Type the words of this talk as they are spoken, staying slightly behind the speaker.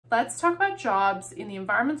Let's talk about jobs in the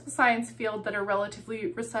environmental science field that are relatively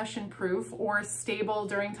recession-proof or stable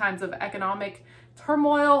during times of economic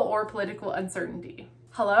turmoil or political uncertainty.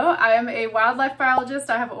 Hello, I am a wildlife biologist.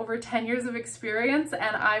 I have over 10 years of experience,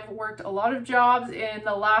 and I've worked a lot of jobs in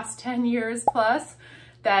the last 10 years plus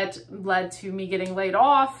that led to me getting laid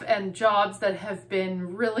off, and jobs that have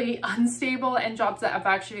been really unstable, and jobs that have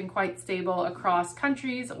actually been quite stable across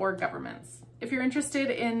countries or governments. If you're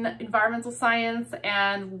interested in environmental science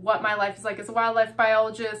and what my life is like as a wildlife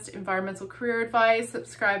biologist, environmental career advice,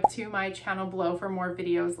 subscribe to my channel below for more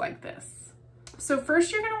videos like this. So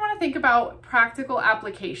first, you're going to want to think about practical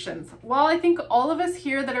applications. While I think all of us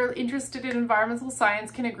here that are interested in environmental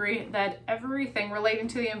science can agree that everything relating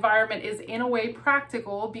to the environment is in a way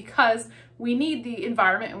practical because we need the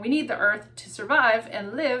environment and we need the earth to survive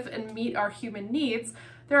and live and meet our human needs,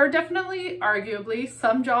 there are definitely, arguably,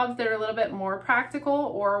 some jobs that are a little bit more practical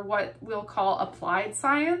or what we'll call applied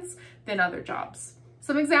science than other jobs.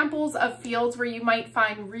 Some examples of fields where you might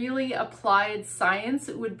find really applied science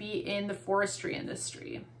would be in the forestry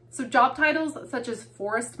industry. So job titles such as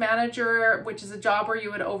forest manager, which is a job where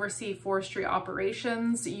you would oversee forestry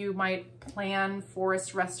operations, you might plan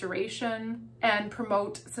forest restoration and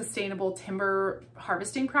promote sustainable timber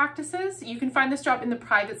harvesting practices. You can find this job in the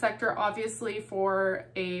private sector, obviously for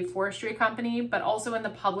a forestry company, but also in the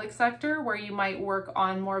public sector where you might work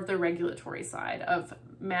on more of the regulatory side of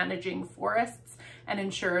managing forests and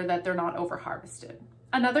ensure that they're not over-harvested.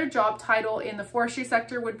 Another job title in the forestry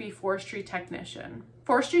sector would be forestry technician.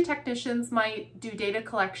 Forestry technicians might do data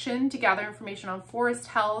collection to gather information on forest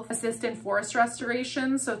health, assist in forest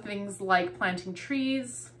restoration, so things like planting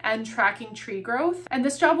trees and tracking tree growth. And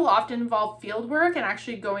this job will often involve field work and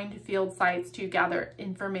actually going to field sites to gather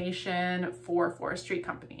information for forestry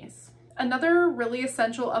companies. Another really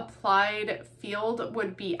essential applied field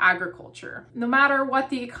would be agriculture. No matter what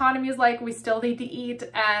the economy is like, we still need to eat,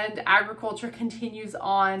 and agriculture continues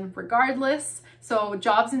on regardless. So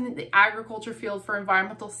jobs in the agriculture field for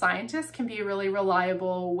environmental scientists can be a really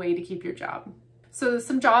reliable way to keep your job. So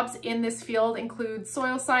some jobs in this field include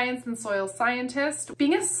soil science and soil scientist.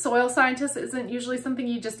 Being a soil scientist isn't usually something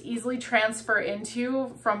you just easily transfer into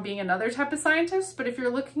from being another type of scientist, but if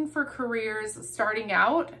you're looking for careers starting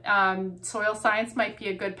out, soil science might be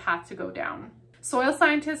a good path to go down. Soil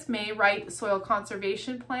scientists may write soil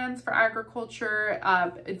conservation plans for agriculture,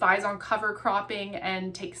 advise on cover cropping,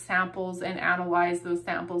 and take samples and analyze those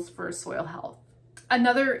samples for soil health.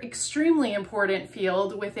 Another extremely important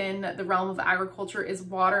field within the realm of agriculture is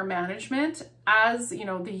water management. As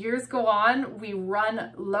the years go on, we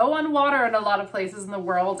run low on water in a lot of places in the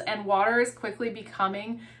world, and water is quickly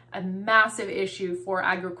becoming a massive issue for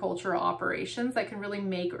agricultural operations that can really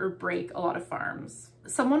make or break a lot of farms.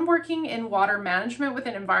 Someone working in water management with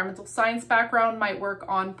an environmental science background might work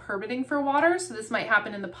on permitting for water. So this might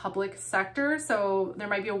happen in the public sector. So there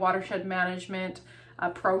might be a watershed management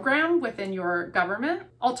program within your government.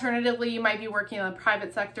 Alternatively, you might be working in the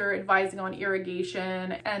private sector, advising on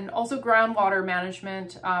irrigation, and also groundwater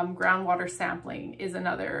management. Groundwater sampling is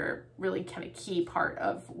another really kind of key part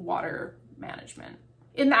of water management.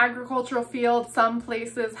 In the agricultural field, some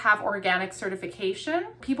places have organic certification.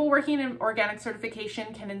 People working in organic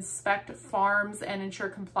certification can inspect farms and ensure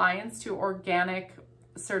compliance to organic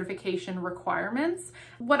certification requirements.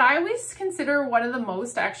 What I always consider one of the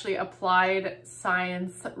most actually applied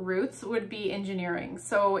science routes would be engineering.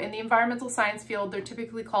 So in the environmental science field, they're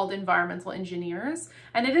typically called environmental engineers,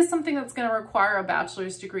 and it is something that's going to require a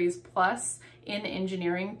bachelor's degrees plus in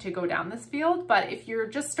engineering to go down this field. But if you're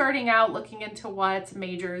just starting out looking into what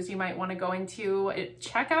majors you might want to go into,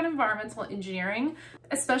 check out environmental engineering,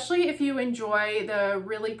 especially if you enjoy the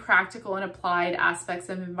really practical and applied aspects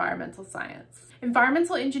of environmental science.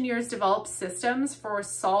 Environmental engineers develop systems for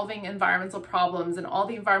solving environmental problems and all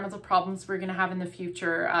the environmental problems we're going to have in the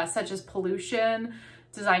future, such as pollution,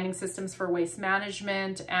 designing systems for waste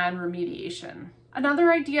management, and remediation.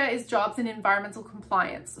 Another idea is jobs in environmental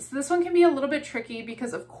compliance. So this one can be a little bit tricky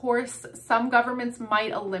because, of course, some governments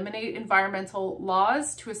might eliminate environmental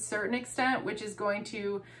laws to a certain extent, which is going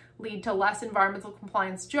to lead to less environmental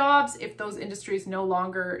compliance jobs if those industries no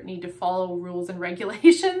longer need to follow rules and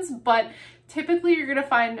regulations. But typically you're going to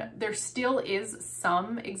find there still is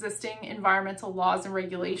some existing environmental laws and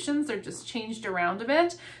regulations. They're just changed around a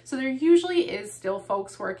bit. So there usually is still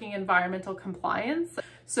folks working environmental compliance.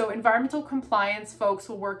 So environmental compliance folks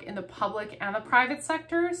will work in the public and the private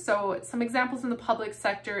sector. So some examples in the public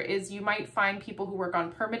sector is you might find people who work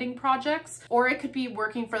on permitting projects, or it could be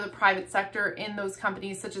working for the private sector in those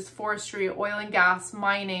companies such as forestry, oil and gas,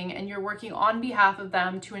 mining, and you're working on behalf of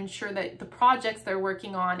them to ensure that the projects they're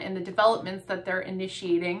working on and the developments that they're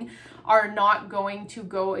initiating are not going to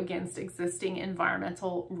go against existing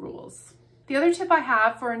environmental rules. The other tip I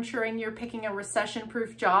have for ensuring you're picking a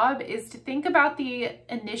recession-proof job is to think about the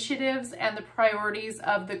initiatives and the priorities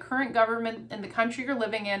of the current government in the country you're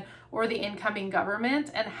living in or the incoming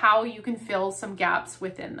government and how you can fill some gaps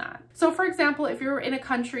within that. So for example, if you're in a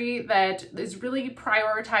country that is really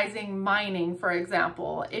prioritizing mining, for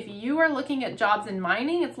example, if you are looking at jobs in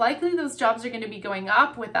mining, it's likely those jobs are going to be going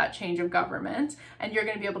up with that change of government and you're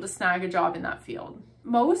going to be able to snag a job in that field.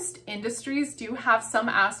 Most industries do have some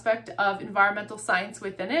aspect of environmental science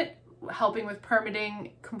within it, helping with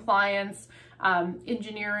permitting, compliance,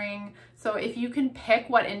 engineering. So if you can pick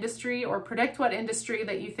what industry or predict what industry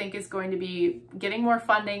that you think is going to be getting more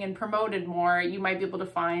funding and promoted more, you might be able to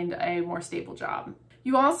find a more stable job.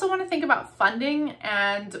 You also want to think about funding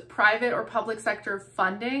and private or public sector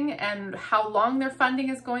funding and how long their funding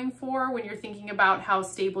is going for when you're thinking about how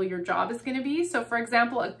stable your job is going to be. So for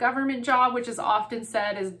example, a government job, which is often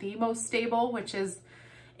said is the most stable, which is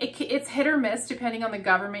it's hit or miss depending on the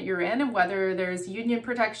government you're in and whether there's union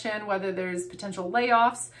protection, whether there's potential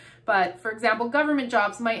layoffs. But for example, government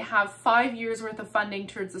jobs might have 5 years worth of funding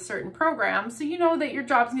towards a certain program. So you know that your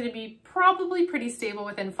job's going to be probably pretty stable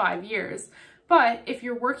within 5 years. But if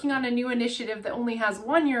you're working on a new initiative that only has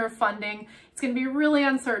 1 year of funding, it's going to be really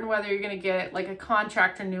uncertain whether you're going to get like a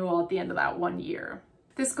contract renewal at the end of that 1 year.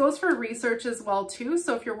 This goes for research as well too.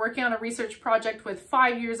 So if you're working on a research project with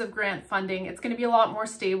 5 years of grant funding, it's going to be a lot more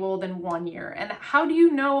stable than 1 year. And how do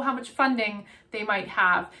you know how much funding they might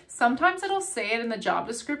have? Sometimes it'll say it in the job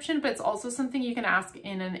description, but it's also something you can ask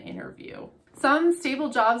in an interview. Some stable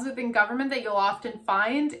jobs within government that you'll often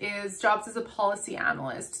find is jobs as a policy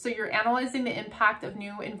analyst. So you're analyzing the impact of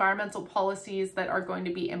new environmental policies that are going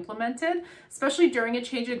to be implemented, especially during a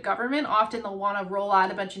change of government. Often they'll want to roll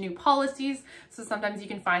out a bunch of new policies. So sometimes you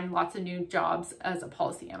can find lots of new jobs as a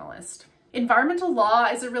policy analyst. Environmental law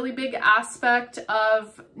is a really big aspect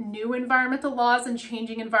of new environmental laws and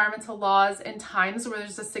changing environmental laws in times where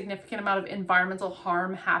there's a significant amount of environmental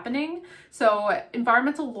harm happening. So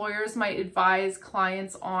environmental lawyers might advise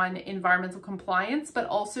clients on environmental compliance, but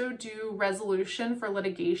also do resolution for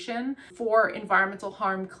litigation for environmental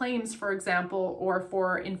harm claims, for example, or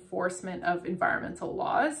for enforcement of environmental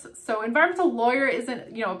laws. So environmental lawyer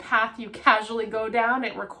isn't, a path you casually go down.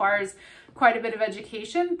 It requires quite a bit of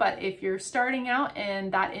education, but if you're starting out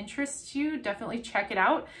and that interests you, definitely check it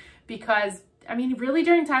out because, really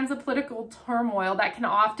during times of political turmoil, that can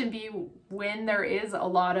often be when there is a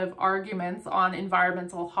lot of arguments on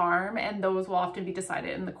environmental harm, and those will often be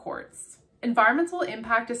decided in the courts. Environmental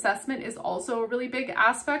impact assessment is also a really big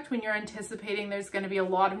aspect when you're anticipating there's going to be a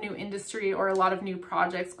lot of new industry or a lot of new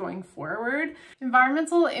projects going forward.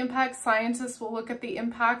 Environmental impact scientists will look at the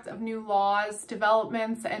impact of new laws,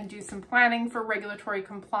 developments, and do some planning for regulatory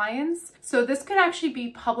compliance. So this could actually be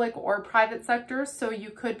public or private sector. So you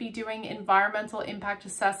could be doing environmental impact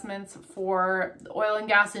assessments for the oil and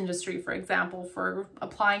gas industry, for example, for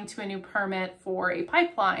applying to a new permit for a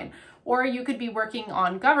pipeline. Or you could be working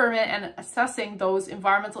on government and assessing those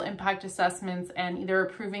environmental impact assessments and either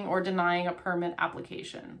approving or denying a permit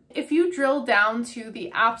application. If you drill down to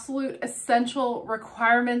the absolute essential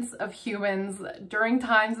requirements of humans during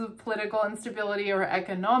times of political instability or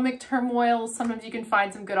economic turmoil, sometimes you can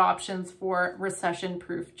find some good options for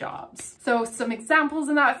recession-proof jobs. So some examples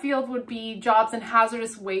in that field would be jobs in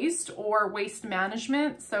hazardous waste or waste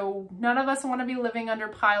management. So none of us want to be living under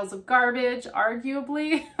piles of garbage,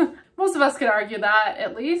 arguably. Most of us could argue that,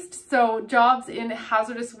 at least. So jobs in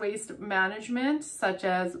hazardous waste management, such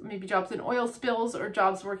as maybe jobs in oil spills or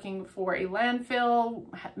jobs working for a landfill,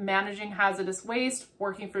 managing hazardous waste,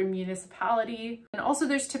 working for a municipality. And also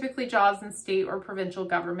there's typically jobs in state or provincial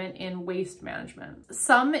government in waste management.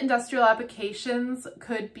 Some industrial applications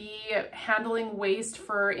could be handling waste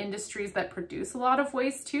for industries that produce a lot of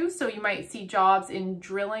waste too. So you might see jobs in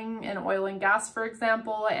drilling and oil and gas, for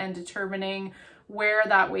example, and determining where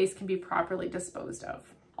that waste can be properly disposed of.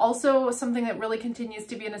 Also, something that really continues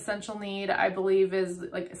to be an essential need, I believe, is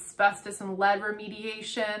like asbestos and lead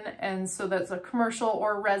remediation. And so that's a commercial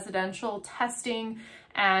or residential testing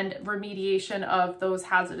and remediation of those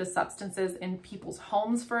hazardous substances in people's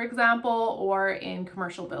homes, for example, or in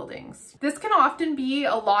commercial buildings. This can often be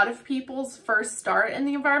a lot of people's first start in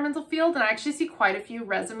the environmental field, and I actually see quite a few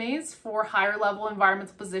resumes for higher level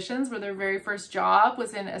environmental positions where their very first job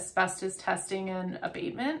was in asbestos testing and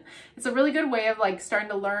abatement. It's a really good way of like starting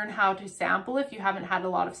to learn how to sample if you haven't had a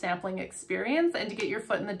lot of sampling experience, and to get your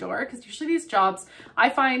foot in the door, because usually these jobs I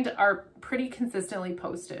find are pretty consistently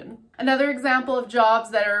posted. Another example of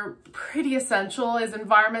jobs that are pretty essential is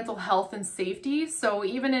environmental health and safety. So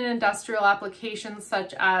even in industrial applications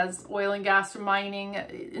such as oil and gas or mining,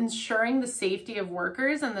 ensuring the safety of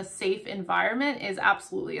workers and the safe environment is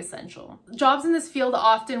absolutely essential. Jobs in this field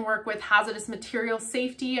often work with hazardous material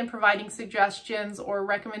safety and providing suggestions or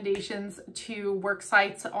recommendations to work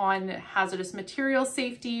sites on hazardous material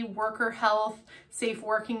safety, worker health, safe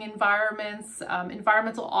working environments,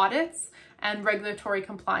 environmental audits, and regulatory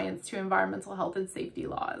compliance to environmental health and safety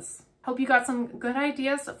laws. Hope you got some good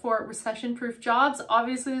ideas for recession-proof jobs.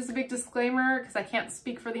 Obviously, there's a big disclaimer because I can't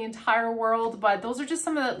speak for the entire world, but those are just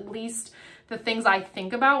some of the things I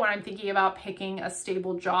think about when I'm thinking about picking a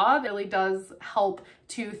stable job. It really does help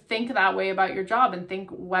to think that way about your job and think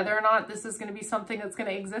whether or not this is going to be something that's going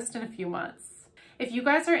to exist in a few months. If you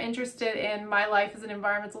guys are interested in my life as an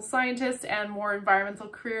environmental scientist and more environmental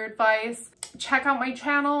career advice, check out my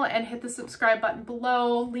channel and hit the subscribe button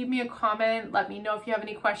below. Leave me a comment. Let me know if you have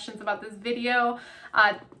any questions about this video.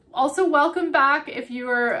 Also, welcome back if you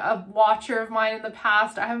were a watcher of mine in the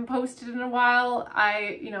past. I haven't posted in a while.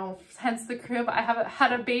 Hence the crib. I haven't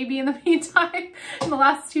had a baby in the meantime in the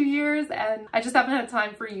last 2 years, and I just haven't had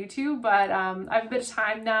time for YouTube, but I have a bit of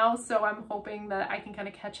time now, so I'm hoping that I can kind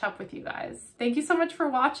of catch up with you guys. Thank you so much for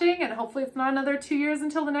watching, and hopefully it's not another 2 years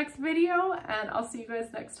until the next video, and I'll see you guys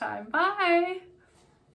next time. Bye!